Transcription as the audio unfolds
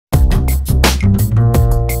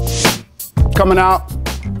coming out,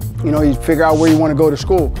 you know, you figure out where you want to go to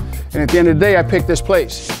school. And at the end of the day, I picked this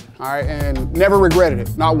place, all right, and never regretted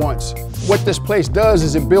it, not once. What this place does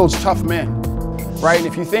is it builds tough men, right? And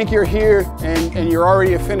if you think you're here and you're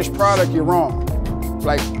already a finished product, you're wrong.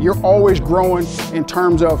 Like, you're always growing in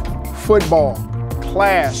terms of football,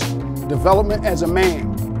 class, development as a man.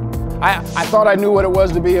 I thought I knew what it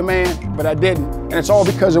was to be a man, but I didn't. And it's all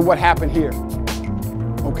because of what happened here,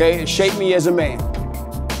 okay? It shaped me as a man.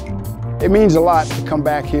 It means a lot to come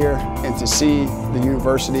back here and to see the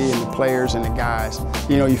university and the players and the guys.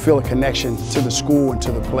 You know, you feel a connection to the school and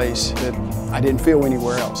to the place that I didn't feel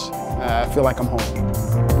anywhere else. I feel like I'm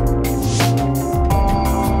home.